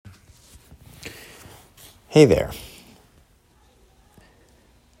Hey there.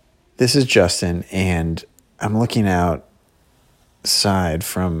 This is Justin, and I'm looking outside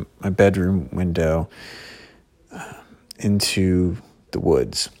from my bedroom window into the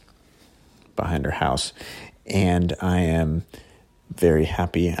woods behind our house, and I am very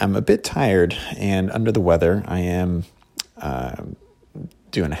happy. I'm a bit tired and under the weather. I am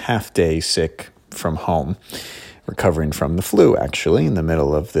doing a half day sick from home, recovering from the flu, actually, in the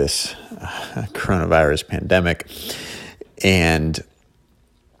middle of this coronavirus pandemic. And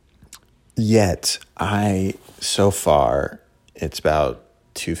yet, so far, it's about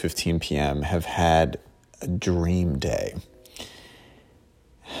 2:15 p.m., have had a dream day.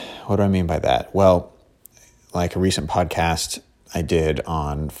 What do I mean by that? Well, like a recent podcast I did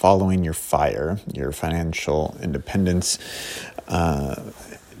on following your FIRE, your financial independence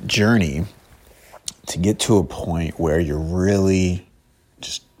journey, to get to a point where you're really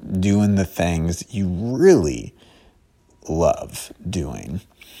just doing the things you really love doing.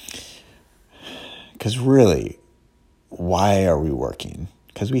 Because really, why are we working?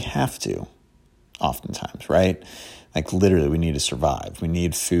 Because we have to, oftentimes, right? Like literally, we need to survive. We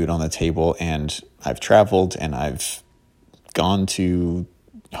need food on the table, and I've traveled and I've gone to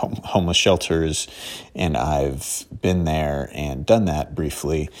homeless shelters, and I've been there and done that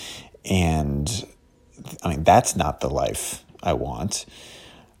briefly. And I mean, that's not the life I want.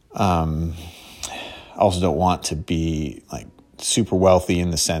 I also don't want to be like super wealthy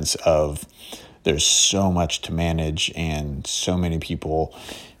in the sense of there's so much to manage and so many people,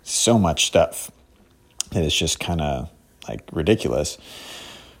 so much stuff that it's just kind of like ridiculous.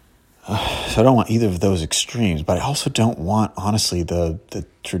 So I don't want either of those extremes, but I also don't want, honestly, the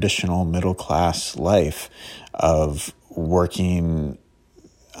traditional middle class life of working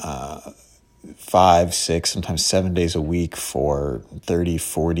 5, 6, sometimes 7 days a week for 30,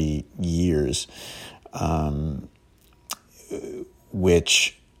 40 years,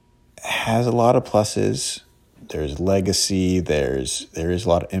 which has a lot of pluses. There's legacy, there is a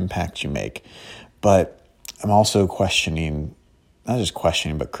lot of impact you make. But I'm also questioning, not just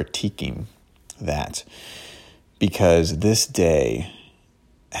questioning, but critiquing that, because this day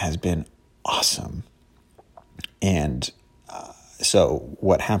has been awesome. And so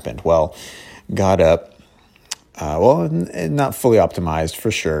what happened? Well, got up, not fully optimized for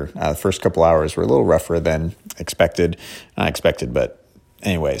sure. The first couple hours were a little rougher than expected. Not expected, but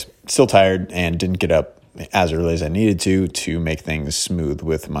anyways, still tired and didn't get up as early as I needed to make things smooth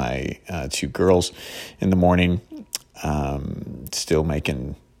with my 2 girls in the morning. Still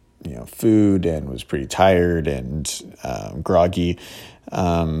making, food, and was pretty tired and groggy.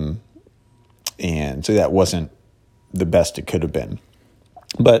 And so that wasn't the best it could have been.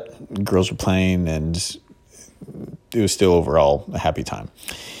 But girls were playing, and it was still overall a happy time.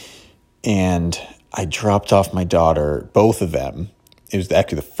 And I dropped off my daughter, both of them. It was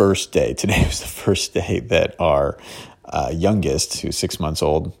actually the first day. Today was the first day that our youngest, who's 6 months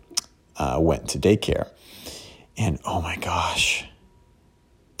old, went to daycare. And oh my gosh,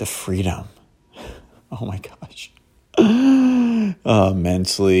 the freedom. Oh my gosh.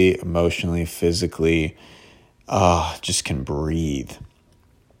 Mentally, emotionally, physically, just can breathe.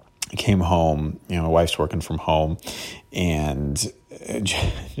 I came home, my wife's working from home, and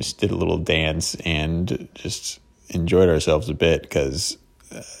just did a little dance and just enjoyed ourselves a bit because,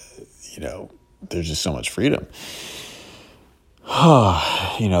 there's just so much freedom.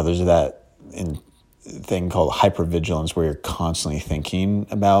 There's that thing called hypervigilance where you're constantly thinking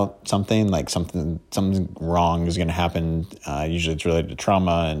about something, like something wrong is going to happen. Usually it's related to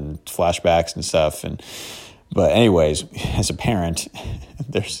trauma and flashbacks and stuff. But anyways, as a parent,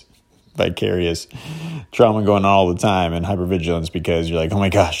 there's vicarious trauma going on all the time, and hypervigilance, because you're like, oh my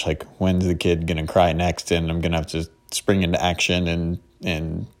gosh, like when's the kid going to cry next? And I'm going to have to spring into action,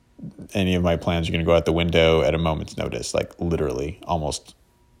 and any of my plans are going to go out the window at a moment's notice, like literally almost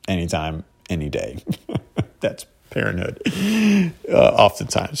anytime, any day. That's parenthood,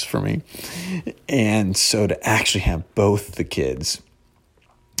 oftentimes for me. And so to actually have both the kids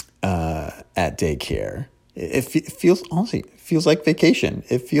at daycare, it feels like vacation.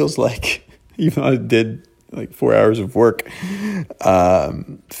 It feels like, even though I did like 4 hours of work,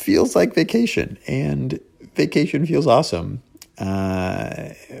 feels like vacation, and vacation feels awesome.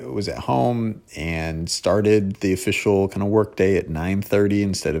 Was at home and started the official kind of work day at 9:30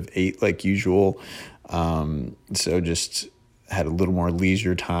 instead of 8 like usual. So just had a little more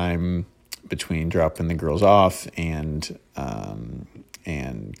leisure time between dropping the girls off and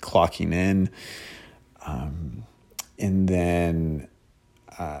clocking in. And then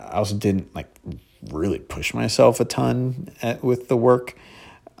I also didn't like really push myself a ton with the work.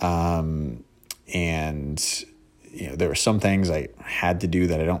 And, there were some things I had to do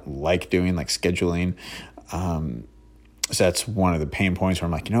that I don't like doing, like scheduling. So that's one of the pain points where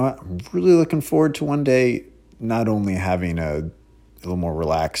I'm like, you know what? I'm really looking forward to one day not only having a little more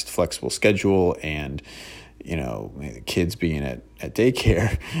relaxed, flexible schedule and, the kids being at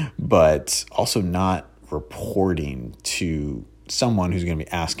daycare, but also not reporting to someone who's going to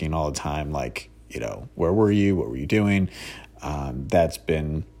be asking all the time, like, where were you? What were you doing? That's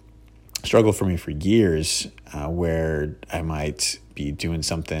been a struggle for me for years, where I might be doing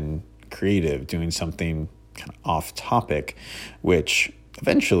something creative, doing something kind of off topic, which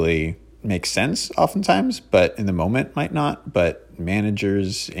eventually makes sense oftentimes, but in the moment might not. But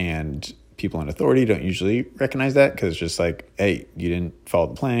managers and people in authority don't usually recognize that, because it's just like, hey, you didn't follow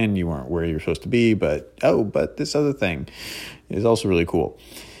the plan, you weren't where you're supposed to be, but this other thing is also really cool.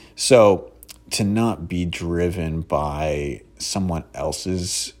 So to not be driven by someone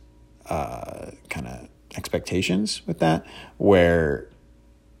else's kind of expectations with that, where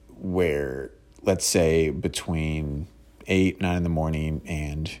let's say between 8, 9 in the morning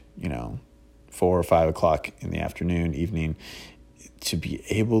and 4 or 5 o'clock in the afternoon, evening, to be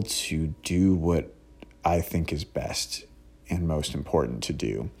able to do what I think is best and most important to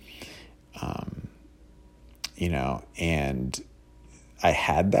do. And I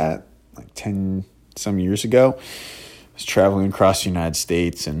had that like 10 some years ago. I was traveling across the United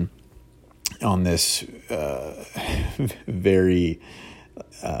States and on this very,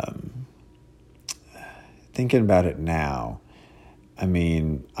 thinking about it now, I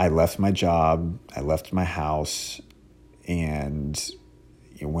mean, I left my job, I left my house, and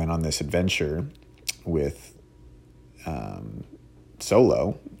went on this adventure with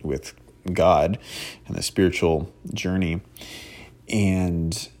solo with God and the spiritual journey.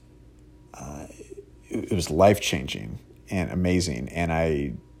 And it was life-changing and amazing. And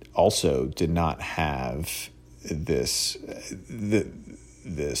I also did not have this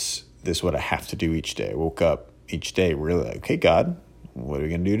what I have to do each day. I woke up each day really like, okay, God, what are we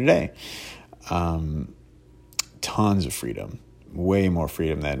going to do today? Tons of freedom, way more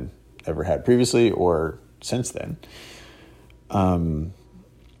freedom than ever had previously or since then.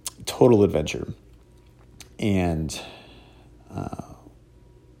 Total adventure. And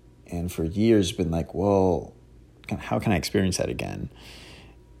for years been like, well, how can I experience that again?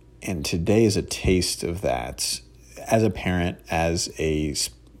 And today is a taste of that as a parent, as a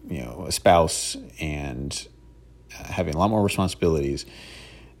spouse, and having a lot more responsibilities.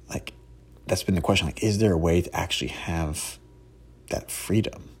 Like, that's been the question, like, is there a way to actually have that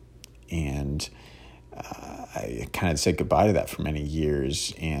freedom? And I kind of said goodbye to that for many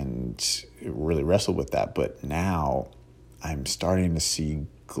years and really wrestled with that. But now I'm starting to see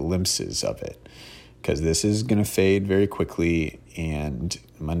glimpses of it, because this is going to fade very quickly, and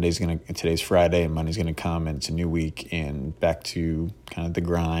today's Friday, and Monday's going to come, and it's a new week, and back to kind of the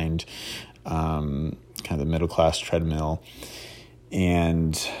grind, kind of the middle class treadmill.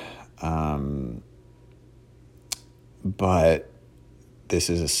 And, but this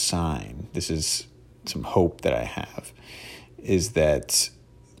is a sign, this is some hope that I have, is that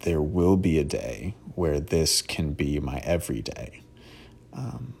there will be a day where this can be my everyday,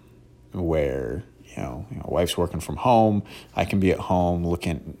 where, wife's working from home, I can be at home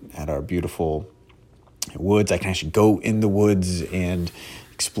looking at our beautiful woods. I can actually go in the woods and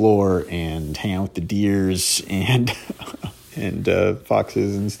explore and hang out with the deers and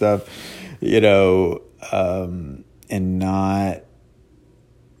foxes and stuff, and not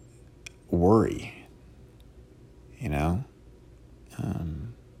worry, as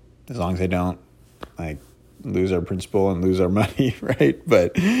long as I don't lose our principal and lose our money, right?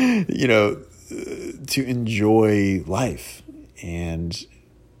 But, to enjoy life. And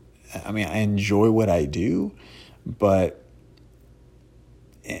I mean, I enjoy what I do, but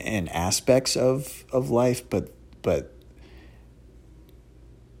in aspects of life, but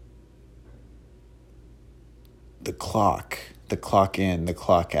the clock in, the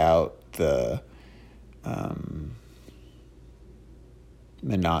clock out, the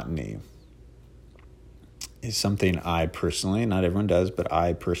monotony is something I personally, not everyone does, but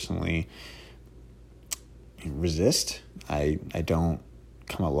I personally resist. I don't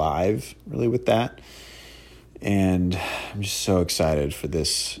come alive really with that. And I'm just so excited for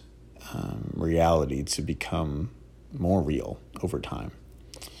this reality to become more real over time.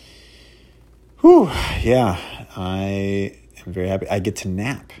 Whew, yeah, I am very happy. I get to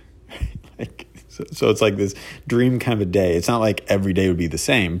nap. So it's like this dream kind of a day. It's not like every day would be the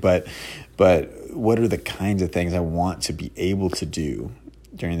same, but what are the kinds of things I want to be able to do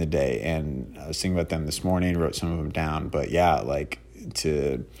during the day? And I was thinking about them this morning, wrote some of them down. But yeah, like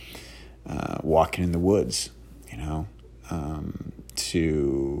to walking in the woods,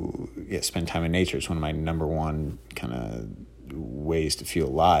 to spend time in nature. It's one of my number one kind of ways to feel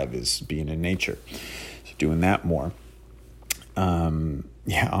alive is being in nature. So doing that more.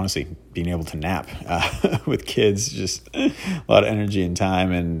 Honestly, being able to nap with kids, just a lot of energy and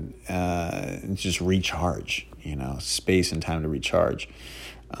time, and just recharge, space and time to recharge.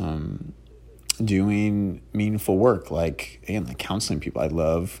 Doing meaningful work, like counseling people. I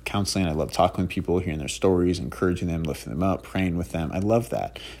love counseling. I love talking with people, hearing their stories, encouraging them, lifting them up, praying with them. I love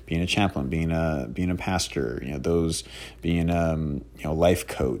that. Being a chaplain, being a pastor, those being life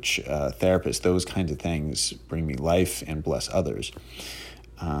coach, therapist, those kinds of things bring me life and bless others.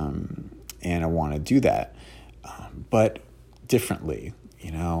 And I want to do that, but differently.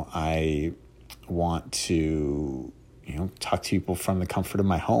 I want to talk to people from the comfort of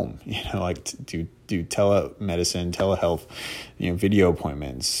my home, like to do telemedicine, telehealth, video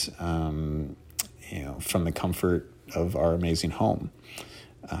appointments, from the comfort of our amazing home.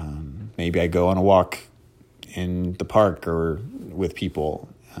 Maybe I go on a walk in the park or with people,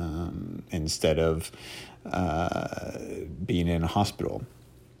 instead of being in a hospital,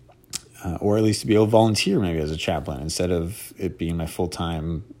 or at least to be able to volunteer maybe as a chaplain instead of it being my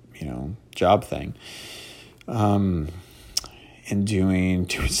full-time, job thing. And doing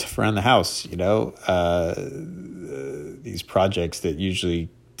stuff around the house, these projects that usually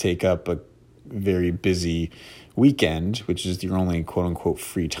take up a very busy weekend, which is your only quote unquote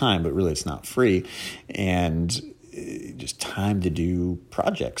free time, but really it's not free, and just time to do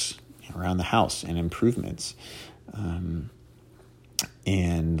projects around the house and improvements, and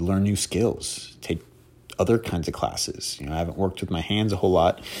learn new skills, take other kinds of classes. I haven't worked with my hands a whole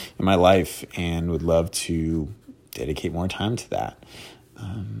lot in my life and would love to dedicate more time to that.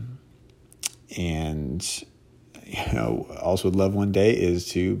 And also would love one day is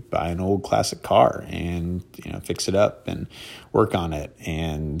to buy an old classic car and, fix it up and work on it.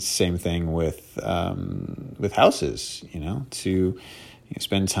 And same thing with houses, to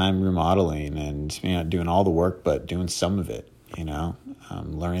spend time remodeling and not doing all the work, but doing some of it,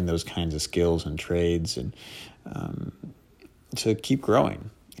 learning those kinds of skills and trades, and to keep growing,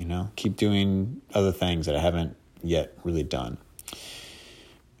 keep doing other things that I haven't yet really done,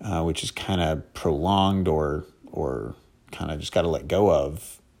 which is kind of prolonged or kind of just got to let go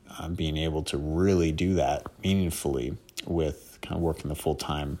of, being able to really do that meaningfully with kind of working the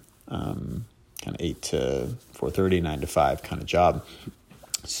full-time, kind of 8 to 4:30, 9 to 5 kind of job.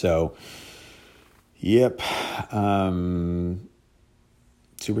 So, yep.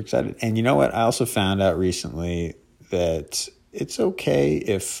 Super excited. And you know what? I also found out recently that it's okay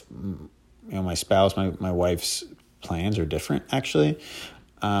if, my spouse, my wife's plans are different, actually,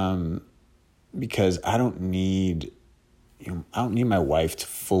 because I don't need my wife to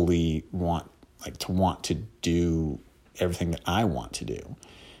fully want to do everything that I want to do.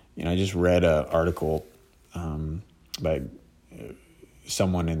 I just read an article by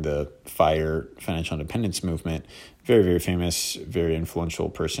someone in the FIRE financial independence movement, very, very famous, very influential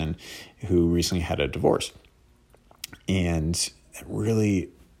person who recently had a divorce. And it really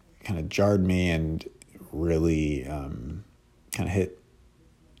kind of jarred me and really kind of hit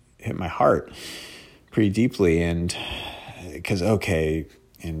my heart pretty deeply. And because, okay,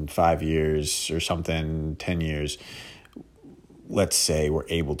 in 5 years or something, 10 years, let's say we're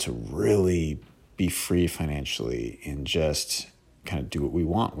able to really be free financially and just kind of do what we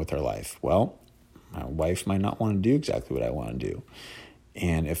want with our life. Well, my wife might not want to do exactly what I want to do.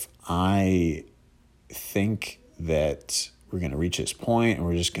 And if I think that we're going to reach this point and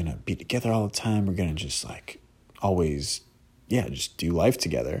we're just going to be together all the time, we're going to just always, just do life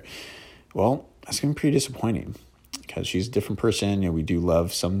together, well, that's going to be pretty disappointing because she's a different person. We do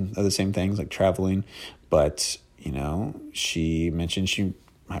love some of the same things like traveling, but, she mentioned she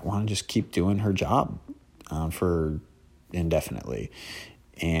might want to just keep doing her job for indefinitely.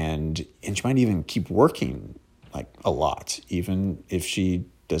 And she might even keep working a lot, even if she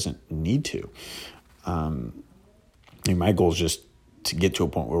doesn't need to. My goal is just to get to a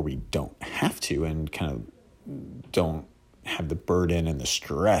point where we don't have to and kind of don't have the burden and the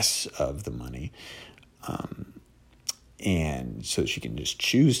stress of the money. And so she can just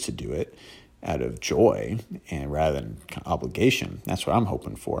choose to do it out of joy and rather than kind of obligation. That's what I'm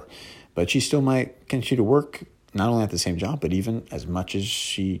hoping for. But she still might continue to work not only at the same job, but even as much as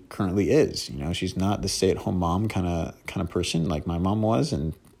she currently is. She's not the stay-at-home mom kind of person like my mom was,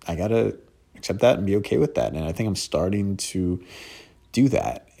 and I gotta accept that and be okay with that. And I think I'm starting to do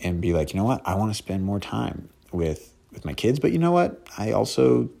that and be like, you know what, I want to spend more time with my kids, but you know what, I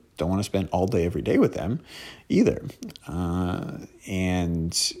also don't want to spend all day every day with them either.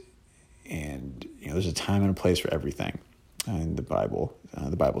 And there's a time and a place for everything in the Bible.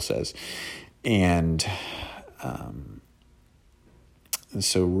 The Bible says, and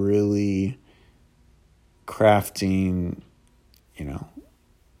so really crafting,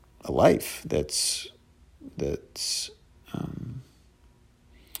 a life that's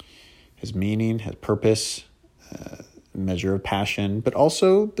has meaning, has purpose, measure of passion, but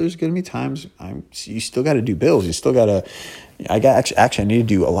also there's going to be times you still got to do bills. You still got to. I need to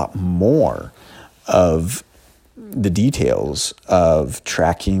do a lot more of the details of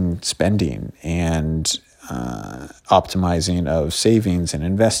tracking spending and optimizing of savings and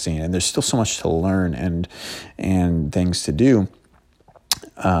investing, and there's still so much to learn and things to do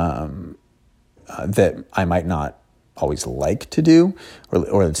that I might not always like to do,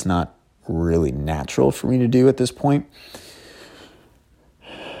 or it's not really natural for me to do at this point.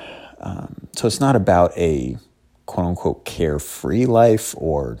 So it's not about a quote unquote carefree life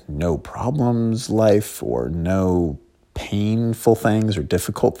or no problems life or no painful things or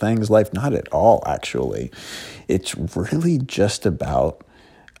difficult things life. Not at all, actually. It's really just about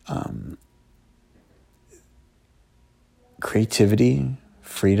creativity,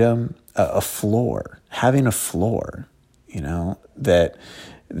 freedom, a floor, having a floor,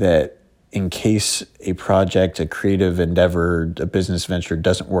 that in case a project, a creative endeavor, a business venture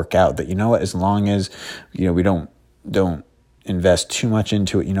doesn't work out, that, as long as, we don't invest too much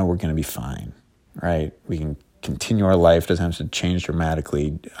into it, we're going to be fine, right? We can continue our life. Doesn't have to change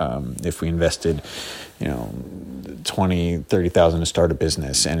dramatically. If we invested, $20,000-$30,000 to start a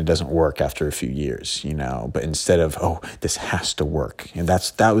business and it doesn't work after a few years, but instead of, this has to work. And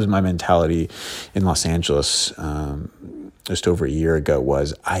that was my mentality in Los Angeles, just over a year ago,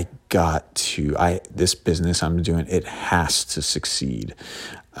 was this business I'm doing, it has to succeed.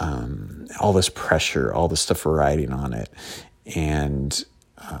 All this pressure, all this stuff riding on it. And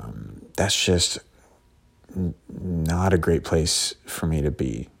that's just not a great place for me to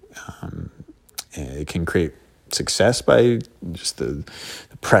be. It can create success by just the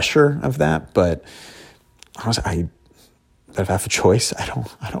pressure of that, but honestly, if I have a choice, I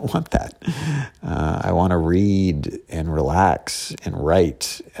don't want that. I want to read and relax and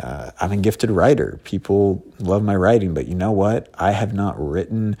write. I'm a gifted writer. People love my writing, but you know what? I have not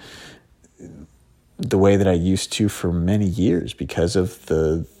written the way that I used to for many years because of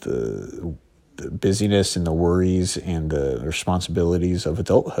the busyness and the worries and the responsibilities of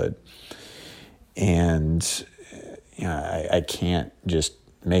adulthood. And I can't just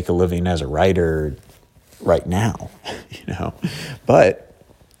make a living as a writer right now, but,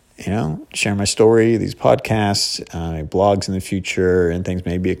 share my story, these podcasts, blogs in the future and things,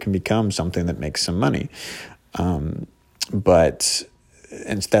 maybe it can become something that makes some money. But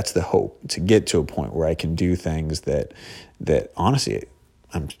that's the hope, to get to a point where I can do things that honestly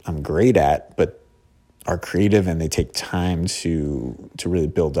I'm great at, but are creative and they take time to really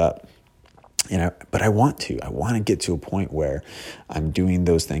build up. But I want to get to a point where I'm doing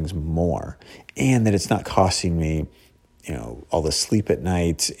those things more, and that it's not costing me, all the sleep at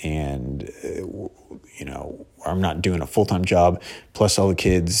night, and, I'm not doing a full-time job plus all the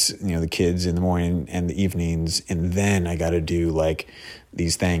kids, the kids in the morning and the evenings. And then I got to do like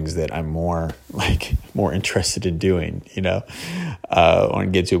these things that I'm more interested in doing, I want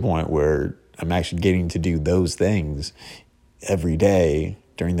to get to a point where I'm actually getting to do those things every day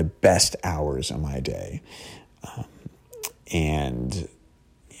during the best hours of my day, and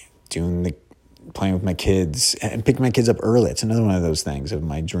playing with my kids and picking my kids up early. It's another one of those things of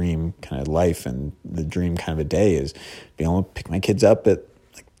my dream kind of life, and the dream kind of a day is being able to pick my kids up at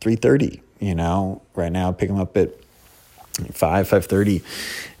like 3:30. Right now, pick them up at 5:30,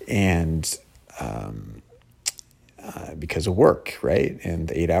 and because of work, right, and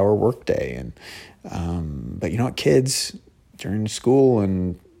the 8-hour work day, and but kids during school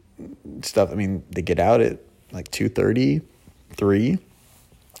and stuff, they get out at like 2:30,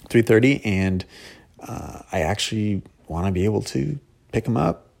 3:30, and I actually want to be able to pick them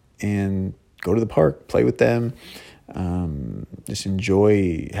up and go to the park, play with them, just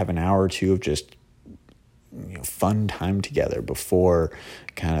have an hour or two of just fun time together before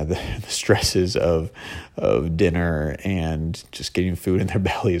kind of the stresses of dinner and just getting food in their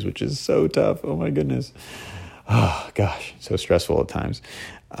bellies, which is so tough. Oh my goodness. Oh gosh, so stressful at times.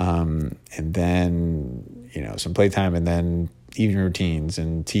 And then, some playtime, and then evening routines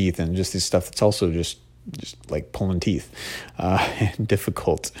and teeth and just this stuff that's also just like pulling teeth, and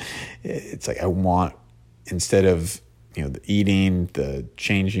difficult. It's like I want, instead of, the eating, the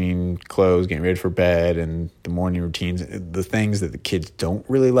changing clothes, getting ready for bed, and the morning routines, the things that the kids don't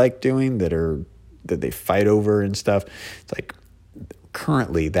really like doing, that they fight over and stuff. It's like,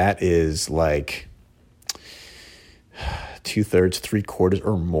 currently that is like 2/3, 3/4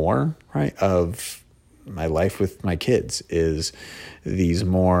 or more, right, of my life with my kids is these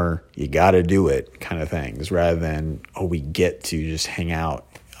more you got to do it kind of things rather than, oh, we get to just hang out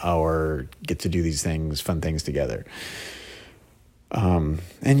or get to do these things, fun things together.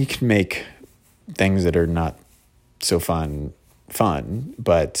 And you can make things that are not so fun,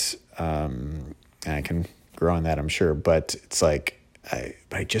 but I can grow on that, I'm sure. But it's like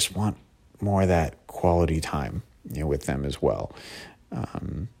I just want more of that quality time, with them as well.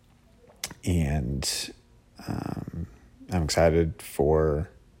 And I'm excited for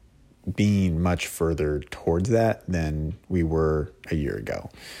being much further towards that than we were a year ago.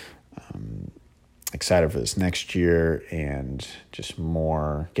 Excited for this next year and just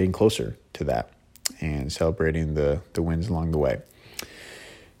more getting closer to that and celebrating the wins along the way.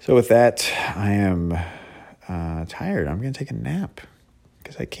 So with that, I am tired. I'm going to take a nap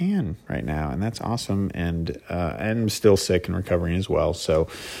because I can right now, and that's awesome. And I'm still sick and recovering as well, so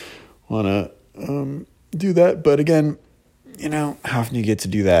want to do that. But again, how often you get to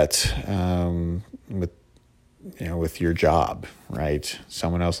do that with your job, right?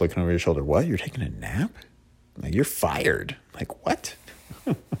 Someone else looking over your shoulder. What? You're taking a nap? Like, you're fired. Like, what?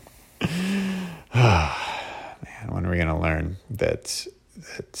 Man, when are we going to learn that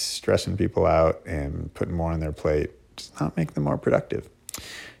stressing people out and putting more on their plate does not make them more productive? It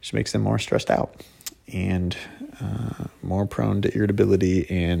just makes them more stressed out and more prone to irritability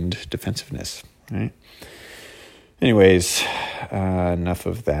and defensiveness, right? Anyways, enough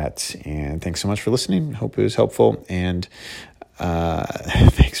of that. And thanks so much for listening. Hope it was helpful. And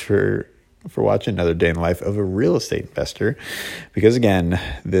thanks for watching another day in the life of a real estate investor. Because again,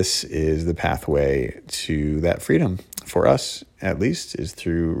 this is the pathway to that freedom for us, at least, is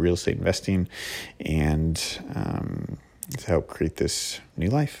through real estate investing and to help create this new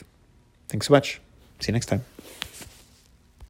life. Thanks so much. See you next time.